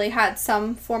he really had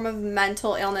some form of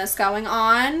mental illness going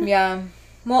on. Yeah.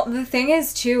 Well, the thing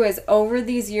is, too, is over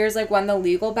these years, like, when the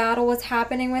legal battle was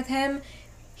happening with him,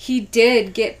 he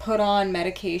did get put on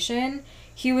medication.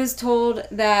 He was told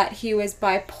that he was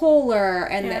bipolar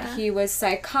and that he was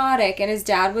psychotic, and his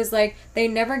dad was like, they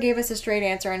never gave us a straight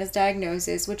answer on his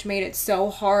diagnosis, which made it so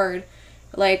hard.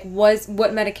 Like,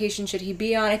 what medication should he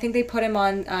be on? I think they put him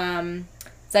on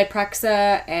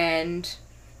Zyprexa and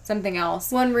something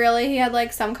else. When really he had,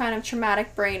 like, some kind of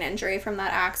traumatic brain injury from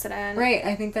that accident. Right,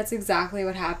 I think that's exactly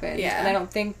what happened. Yeah. And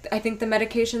I think the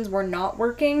medications were not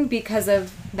working because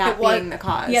of that being the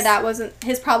cause. Yeah, that wasn't,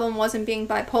 his problem wasn't being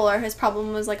bipolar, his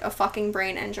problem was, like, a fucking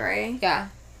brain injury. Yeah,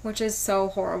 which is so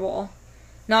horrible.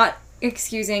 Not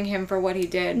excusing him for what he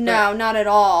did. No, not at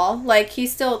all. Like, he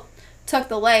still took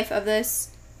the life of this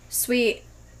sweet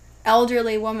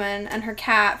elderly woman and her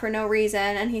cat for no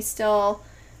reason, and he still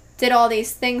did all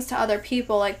these things to other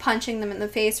people, like punching them in the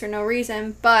face for no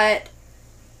reason, but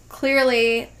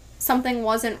clearly something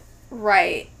wasn't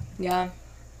right. Yeah.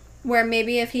 Where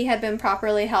maybe if he had been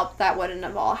properly helped, that wouldn't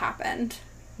have all happened.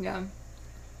 Yeah.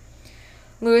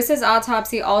 Lewis's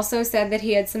autopsy also said that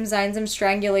he had some signs of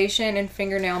strangulation and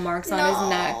fingernail marks on his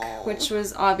neck, which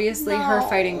was obviously her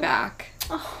fighting back.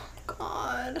 Oh,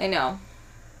 God. I know.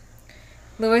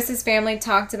 Lewis's family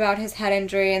talked about his head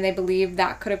injury, and they believed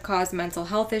that could have caused mental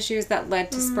health issues that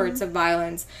led to spurts of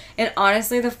violence. And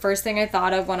honestly, the first thing I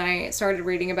thought of when I started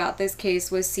reading about this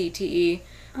case was CTE,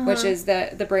 which is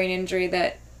the brain injury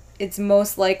that it's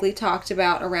most likely talked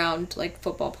about around, like,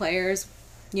 football players,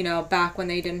 you know, back when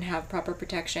they didn't have proper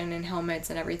protection and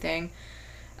helmets and everything.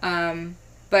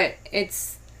 But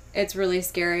it's really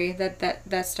scary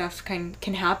that stuff can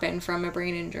happen from a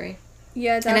brain injury.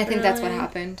 Yeah, definitely. And I think that's what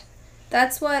happened.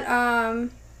 That's what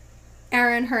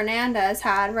Aaron Hernandez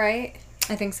had, right?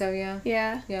 I think so, yeah.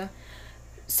 Yeah. Yeah.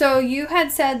 So you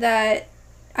had said that,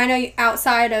 I know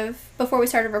outside of, before we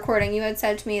started recording, you had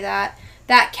said to me that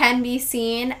can be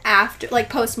seen after, like,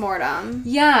 post-mortem.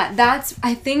 Yeah, that's,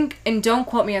 I think, and don't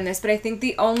quote me on this, but I think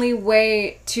the only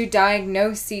way to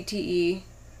diagnose CTE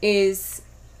is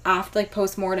after, like,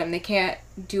 post-mortem. They can't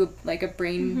do, like, a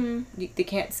brain, they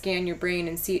can't scan your brain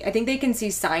and see, I think they can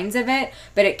see signs of it,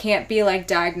 but it can't be, like,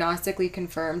 diagnostically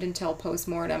confirmed until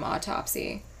post-mortem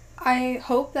autopsy. I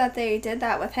hope that they did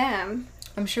that with him.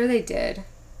 I'm sure they did.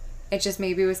 It just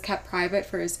maybe was kept private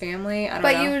for his family. I don't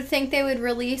know. But you would think they would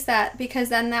release that, because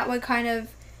then that would kind of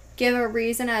give a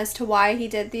reason as to why he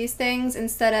did these things,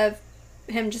 instead of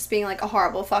him just being, like, a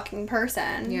horrible fucking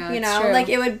person. Yeah, you it's know? true. Like,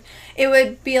 it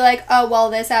would be like, oh, well,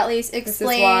 this at least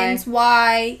explains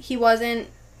why he wasn't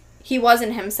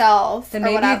himself, then or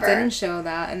maybe whatever. it didn't show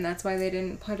that, and that's why they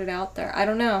didn't put it out there. I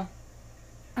don't know.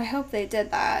 I hope they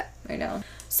did that. I know.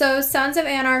 So, Sons of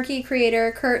Anarchy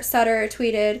creator Kurt Sutter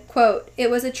tweeted, quote, "It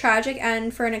was a tragic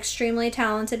end for an extremely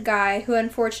talented guy who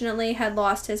unfortunately had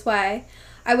lost his way.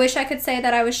 I wish I could say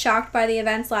that I was shocked by the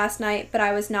events last night, but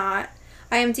I was not.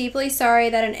 I am deeply sorry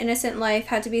that an innocent life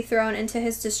had to be thrown into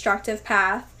his destructive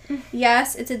path.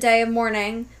 Yes, it's a day of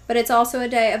mourning, but it's also a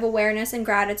day of awareness and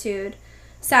gratitude.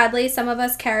 Sadly, some of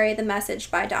us carry the message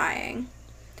by dying."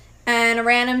 And a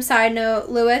random side note,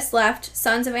 Lewis left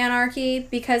Sons of Anarchy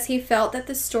because he felt that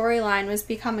the storyline was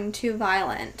becoming too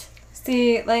violent.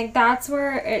 See, like, that's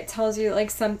where it tells you,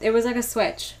 like, it was like a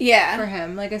switch. Yeah. For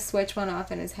him. Like, a switch went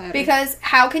off in his head. Because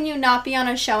how can you not be on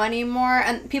a show anymore?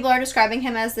 And people are describing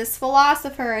him as this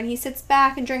philosopher, and he sits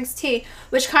back and drinks tea,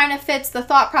 which kind of fits the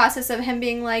thought process of him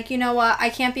being like, you know what, I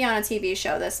can't be on a TV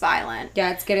show this violent. Yeah,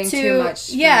 it's getting too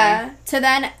much. Yeah. To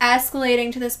then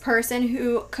escalating to this person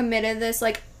who committed this,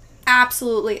 like,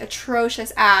 absolutely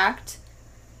atrocious act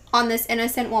on this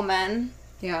innocent woman.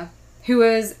 Yeah. Who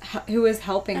was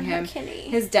helping And him. her kitty.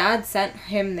 His dad sent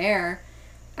him there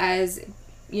as,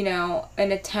 you know,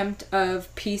 an attempt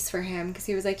of peace for him, because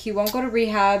he was like, he won't go to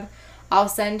rehab. I'll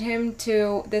send him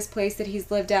to this place that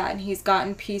he's lived at, and he's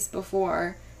gotten peace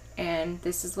before, and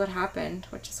this is what happened,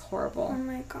 which is horrible. Oh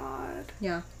my God.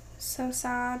 Yeah. So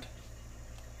sad.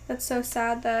 That's so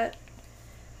sad that,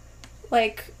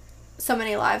 like, so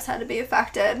many lives had to be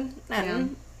affected. And, Yeah.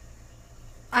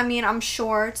 I mean, I'm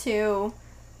sure, too,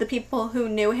 the people who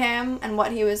knew him and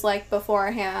what he was like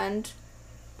beforehand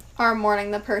are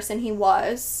mourning the person he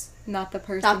was. not the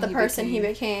person. Not the person he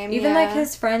became. Even like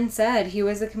his friend said, he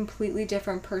was a completely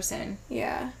different person.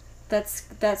 Yeah.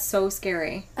 That's so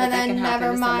scary. And then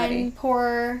never mind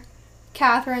poor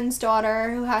Catherine's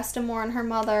daughter who has to mourn her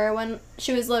mother when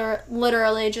she was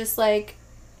literally just like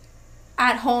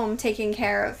at home taking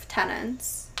care of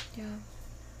tenants. Yeah.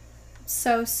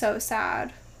 So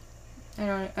sad.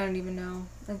 I don't even know.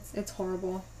 It's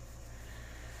horrible.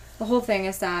 The whole thing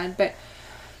is sad, but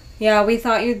yeah, we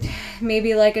thought you'd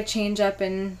maybe like a change up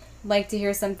and like to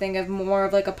hear something of more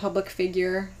of like a public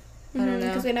figure. I don't know.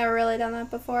 Because we've never really done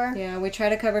that before. Yeah, we try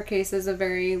to cover cases of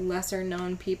very lesser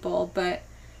known people, but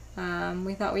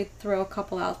we thought we'd throw a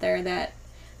couple out there that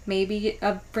maybe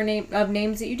of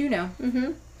names that you do know.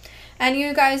 Mm-hmm. And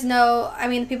you guys know, I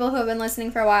mean, the people who have been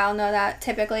listening for a while know that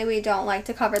typically we don't like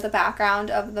to cover the background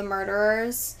of the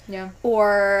murderers. Yeah.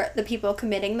 Or the people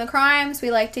committing the crimes. We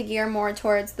like to gear more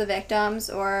towards the victims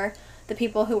or the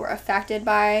people who were affected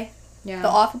by the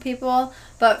awful people.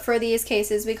 But for these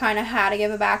cases, we kind of had to give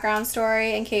a background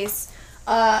story in case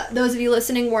those of you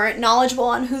listening weren't knowledgeable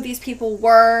on who these people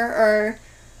were or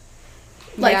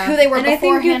like who they were and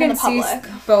beforehand in the public. I think you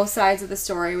can see both sides of the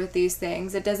story with these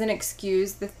things. It doesn't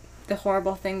excuse the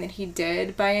horrible thing that he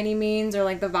did by any means or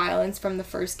like the violence from the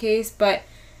first case, but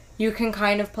you can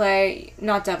kind of play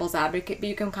not devil's advocate, but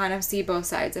you can kind of see both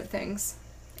sides of things.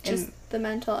 Just the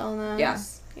mental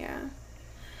illness. Yeah.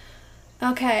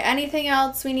 Okay, anything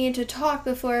else we need to talk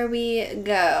before we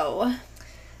go?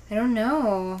 I don't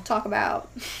know. Talk about.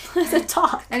 What is it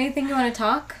talk? Anything you want to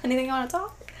talk? Anything you want to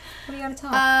talk? What do you want to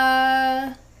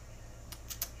talk?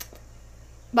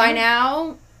 By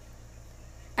now,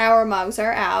 our mugs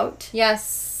are out.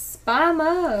 Yes. Buy a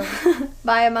mug.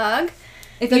 Buy a mug.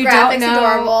 If the you graphics don't know,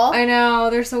 adorable. I know,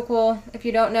 they're so cool. If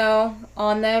you don't know,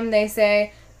 on them they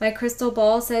say, "My crystal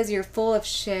ball says you're full of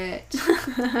shit."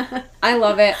 I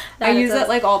love it. I use it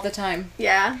like all the time.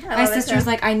 Yeah. My sister's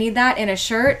like, I need that in a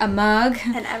shirt, a mug.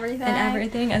 And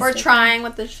everything. We're trying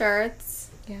with the shirts.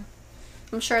 Yeah.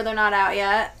 I'm sure they're not out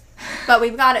yet. But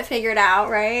we've got it figured out,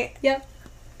 right? Yep.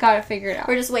 Got it figured out.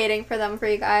 We're just waiting for them for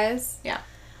you guys. Yeah.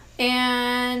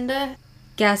 And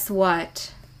guess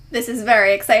what? This is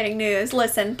very exciting news.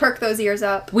 Listen, perk those ears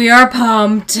up. We are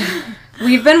pumped.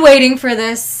 We've been waiting for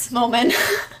this moment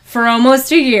for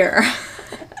almost a year.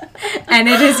 And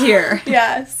it is here.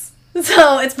 Yes.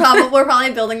 So it's we're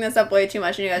probably building this up way too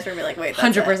much and you guys are going to be like, wait,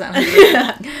 that's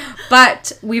 100%.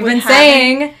 But we've been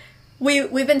saying...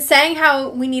 We've been saying how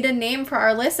we need a name for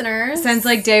our listeners. Since,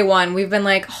 like, day one. We've been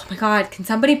like, oh my god, can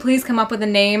somebody please come up with a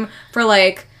name for,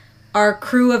 like, our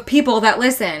crew of people that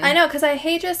listen? I know, because I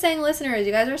hate just saying listeners.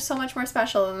 You guys are so much more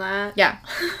special than that. Yeah.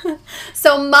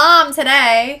 So Mom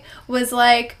today was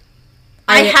like,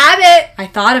 I have it. I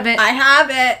thought of it. I have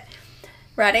it.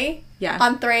 Ready? Yeah.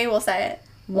 On 3, we'll say it.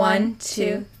 1,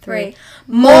 2, 3.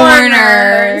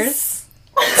 Mourners.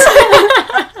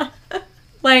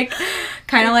 Like,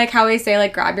 kind of like how we say,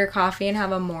 like, grab your coffee and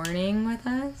have a morning with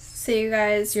us. So you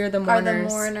guys You're the are the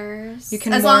mourners. mourners. You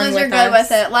can as mourn long as you're with good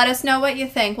us. with it. Let us know what you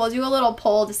think. We'll do a little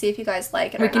poll to see if you guys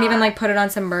like it. We can even like put it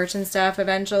on some merch and stuff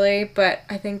eventually. But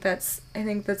I think that's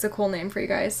a cool name for you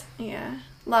guys. Yeah,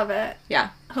 love it. Yeah.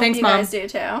 Hope Thanks, you Mom. guys do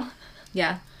too.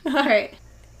 Yeah. All right.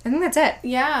 I think that's it.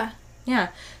 Yeah. Yeah.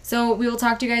 So we will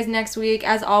talk to you guys next week.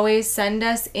 As always, send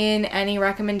us in any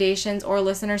recommendations or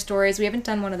listener stories. We haven't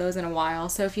done one of those in a while.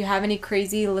 So if you have any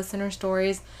crazy listener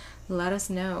stories, let us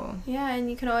know. Yeah, and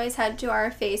you can always head to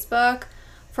our Facebook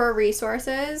for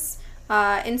resources,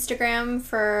 Instagram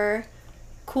for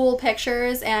cool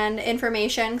pictures and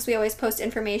information, because we always post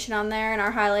information on there and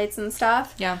our highlights and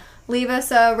stuff. Yeah. Leave us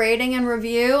a rating and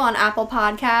review on Apple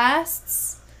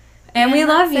Podcasts. And we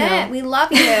love you. It. We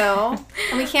love you. And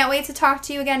we can't wait to talk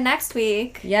to you again next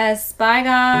week. Yes. Bye,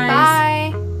 guys.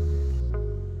 Bye.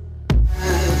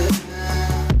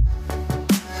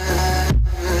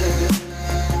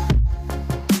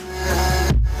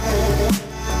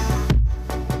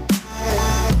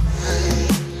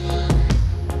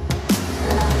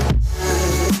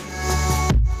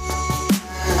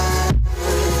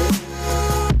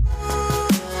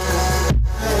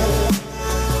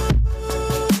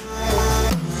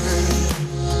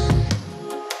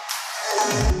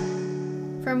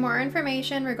 For more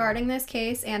information regarding this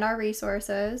case and our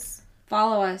resources,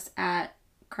 follow us at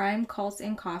Crime Cults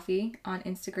and Coffee on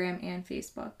Instagram and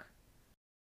Facebook.